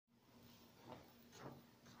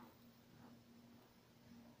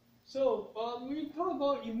So we talk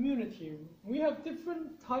about immunity. We have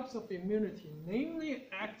different types of immunity, namely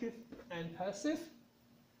active and passive.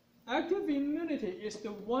 Active immunity is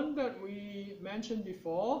the one that we mentioned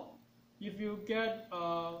before. If you get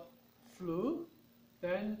flu,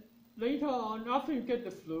 then later on, after you get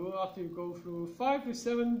the flu, after you go through 5 to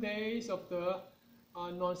 7 days of the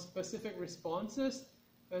non-specific responses,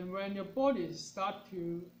 and when your body start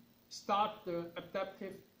the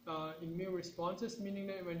adaptive immune responses, meaning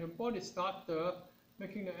that when your body starts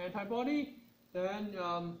making the antibody, then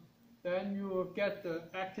you will get the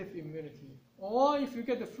active immunity. Or if you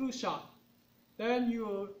get the flu shot, then you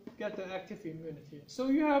will get the active immunity. So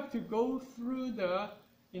you have to go through the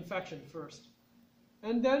infection first.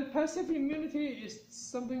 And then passive immunity is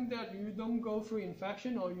something that you don't go through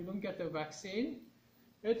infection or you don't get the vaccine.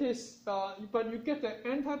 It is, but you get the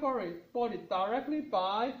antibody directly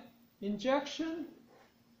by injection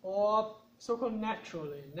or so-called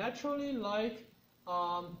naturally. Naturally, like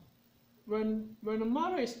when the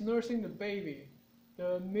mother is nursing the baby,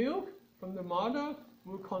 the milk from the mother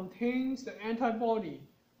will contain the antibody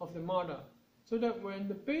of the mother, so that when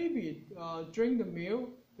the baby drinks the milk,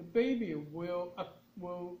 the baby will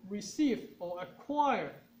receive or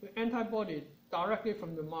acquire the antibody directly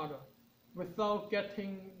from the mother without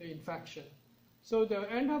getting the infection. So the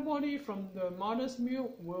antibody from the mother's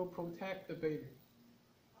milk will protect the baby.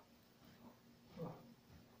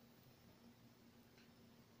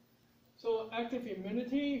 So active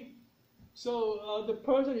immunity. So the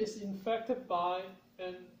person is infected by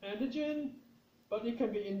an antigen, but it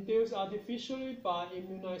can be induced artificially by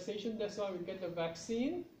immunization. That's why we get the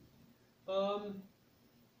vaccine.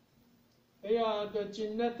 They are the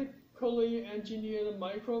genetically engineered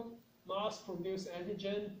microbe mass-produced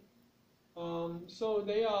antigen. So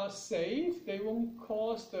they are safe. They won't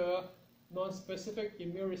cause the non-specific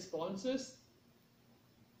immune responses,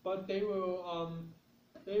 but they will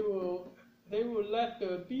let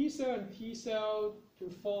the B cell and T cell to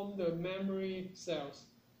form the memory cells.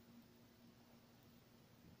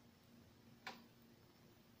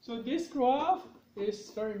 So this graph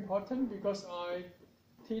is very important because I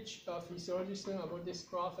teach physiology students about this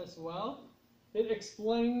graph as well. It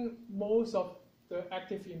explains most of the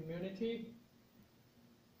active immunity.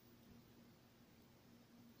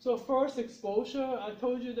 So first exposure, I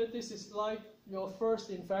told you that this is like your first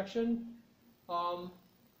infection.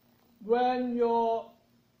 When your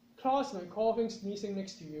classmate coughing, sneezing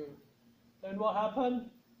next to you, then what happened?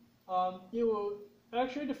 You will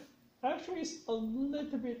actually it's a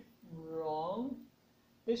little bit wrong.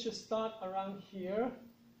 It should start around here,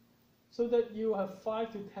 so that you have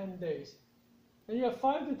 5 to 10 days. And you have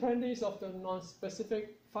 5 to 10 days of the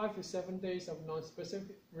non-specific, 5 to 7 days of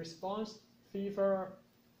non-specific response, fever,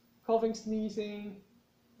 coughing, sneezing,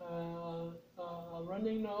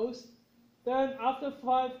 running nose. Then after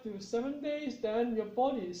 5 to 7 days, then your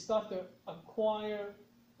body starts to acquire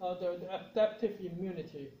the adaptive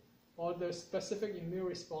immunity or the specific immune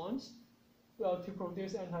response to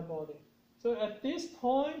produce antibody. So at this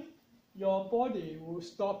point, your body will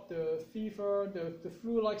stop the fever, the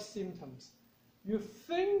flu-like symptoms. You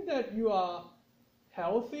think that you are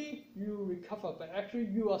healthy, you recover, but actually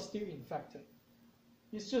you are still infected.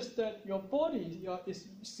 It's just that your body is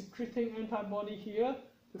secreting antibody here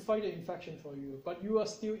to fight the infection for you, but you are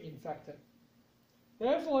still infected.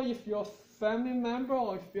 Therefore, if your family member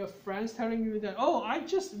or if your friends telling you that, oh, I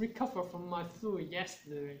just recovered from my flu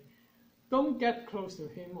yesterday, don't get close to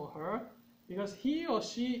him or her, because he or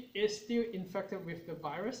she is still infected with the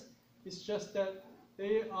virus. It's just that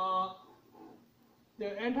the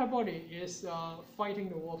antibody is fighting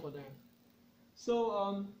the war for them.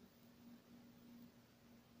 So,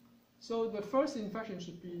 so the first infection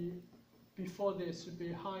should be before this, should be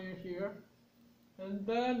higher here, and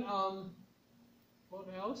then what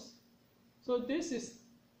else? So this is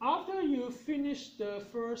after you finish the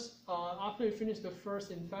first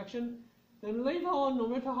infection. Then later on, no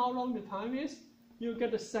matter how long the time is, you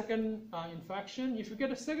get a second infection. If you get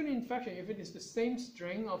a second infection, if it is the same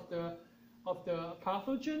strain of the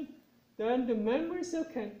pathogen, then the memory cell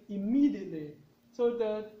can immediately. So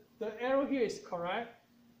the arrow here is correct.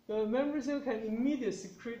 The memory cell can immediately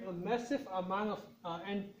secrete a massive amount of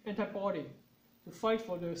antibody to fight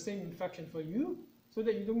for the same infection for you, so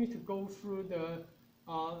that you don't need to go through the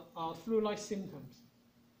flu-like symptoms.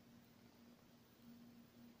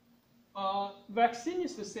 Vaccine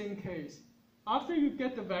is the same case. After you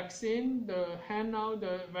get the vaccine, the handout,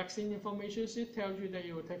 the vaccine information sheet tells you that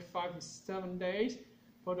it will take 5 to 7 days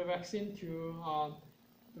for the vaccine to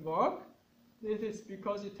work. This is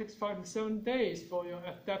because it takes 5 to 7 days for your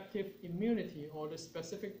adaptive immunity or the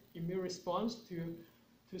specific immune response to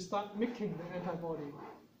to start making the antibody.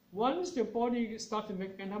 Once your body starts to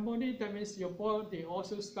make antibody, that means your body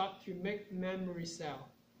also starts to make memory cell.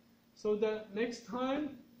 So that next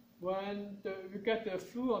time when you get the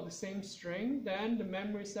flu of the same strain, then the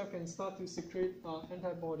memory cell can start to secrete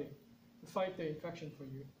antibody to fight the infection for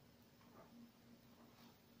you.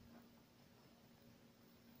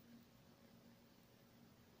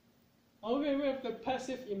 Okay, we have the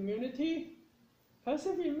passive immunity.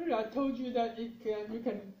 Passive immunity, I told you that you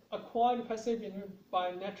can acquire the passive immunity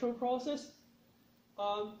by natural process.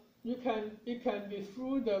 It can be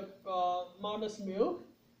through the mother's milk,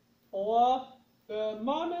 or the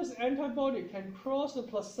mother's antibody can cross the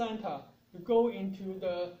placenta to go into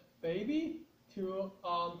the baby to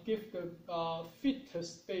give the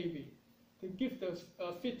fetus baby, to give the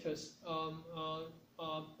fetus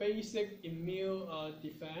basic immune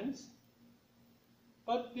defense.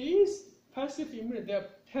 But these passive immunity, they are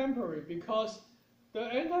temporary because the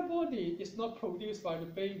antibody is not produced by the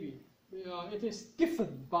baby. It is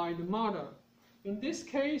given by the mother. In this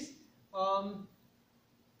case,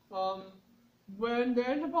 when the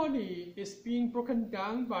antibody is being broken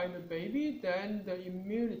down by the baby, then the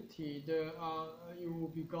immunity it will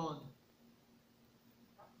be gone.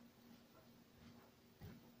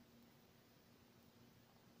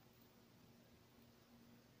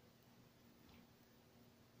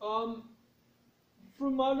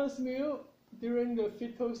 Through mother's milk during the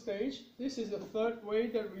fetal stage, this is the third way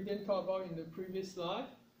that we didn't talk about in the previous slide,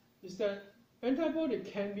 is that antibody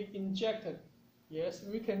can be injected. Yes,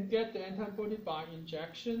 we can get the antibody by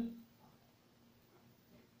injection.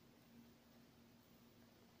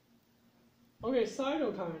 Okay,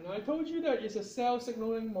 cytokine. I told you that it's a cell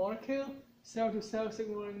signaling molecule, cell-to-cell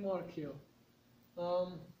signaling molecule.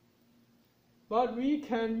 But we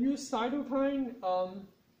can use cytokine.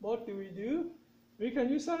 What do? We can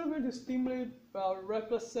use cytokine to stimulate red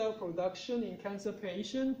blood cell production in cancer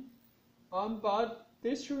patients, but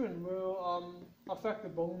this treatment will affect the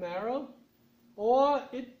bone marrow, or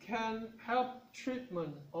it can help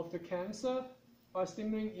treatment of the cancer by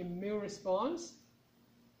stimulating immune response.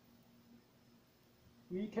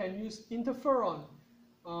 We can use interferon.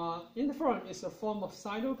 Interferon is a form of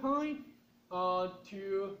cytokine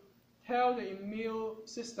to tell the immune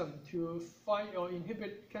system to fight or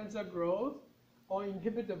inhibit cancer growth, or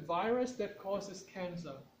inhibit the virus that causes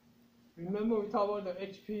cancer. Remember we talked about the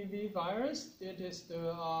HPV virus? It is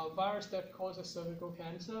the virus that causes cervical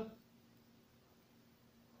cancer.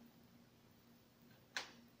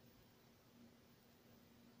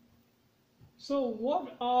 So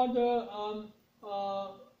what are the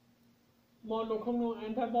monoclonal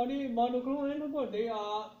antibody? Monoclonal antibody, they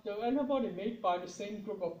are the antibody made by the same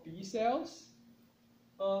group of B cells.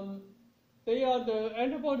 They are the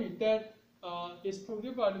antibody that is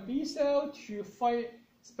produced by the B cell to fight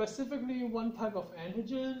specifically one type of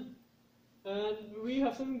antigen. And we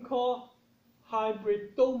have something called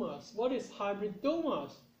hybridomas. What is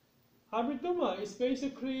hybridomas? Hybridoma is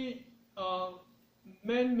basically a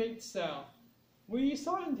man-made cell. We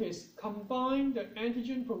scientists combine the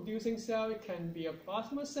antigen-producing cell. It can be a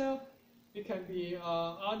plasma cell. It can be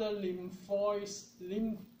other lymphoid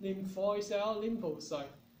cell, lymphocyte.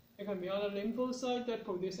 It can be other lymphocyte that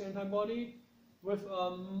produce antibody with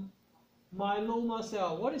myeloma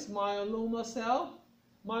cell. What is myeloma cell?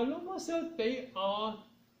 Myeloma cell, they are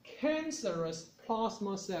cancerous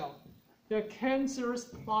plasma cell. They're cancerous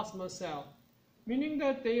plasma cell, meaning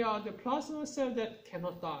that they are the plasma cell that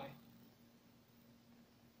cannot die.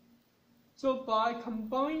 So by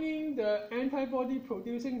combining the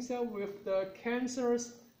antibody-producing cell with the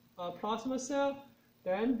cancerous plasma cell,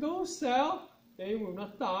 then those cells, they will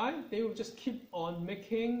not die. They will just keep on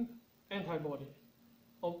making antibody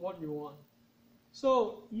of what you want.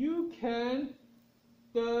 So the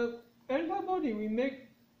antibody we make,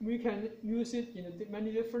 we can use it in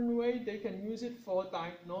many different ways. They can use it for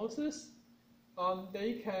diagnosis.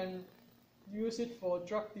 They can use it for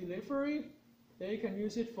drug delivery. They can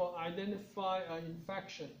use it for identify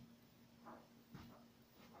infection.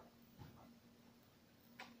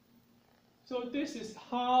 So this is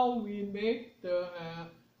how we make the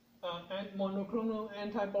monoclonal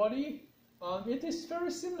antibody. It is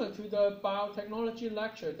very similar to the biotechnology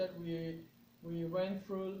lecture that we went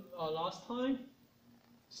through last time.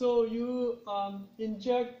 So you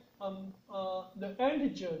inject the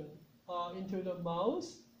antigen into the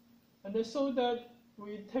mouse, and then so that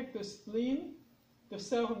we take the spleen, the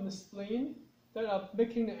cell from the spleen that are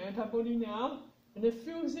making the antibody now, and it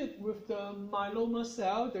fills it with the myeloma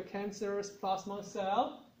cell, the cancerous plasma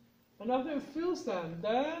cell. And after it fills them,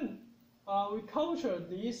 then we culture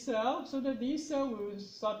these cells so that these cells will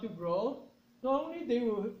start to grow. not only they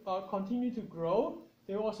will continue to grow,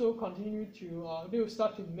 they will also continue to, they will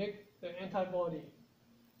start to make the antibody.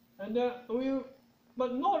 And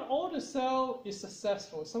but not all the cell is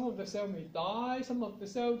successful. Some of the cell may die, some of the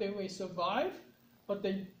cell they may survive, but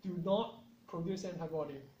they do not produce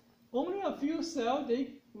antibody. Only a few cells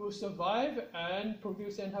they will survive and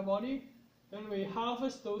produce antibody. Then we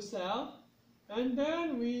harvest those cells, and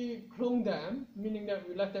then we clone them, meaning that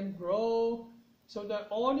we let them grow, so that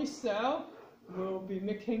all these cells will be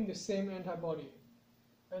making the same antibody.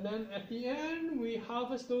 And then at the end, we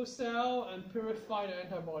harvest those cells and purify the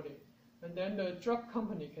antibody. And then the drug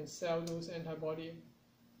company can sell those antibodies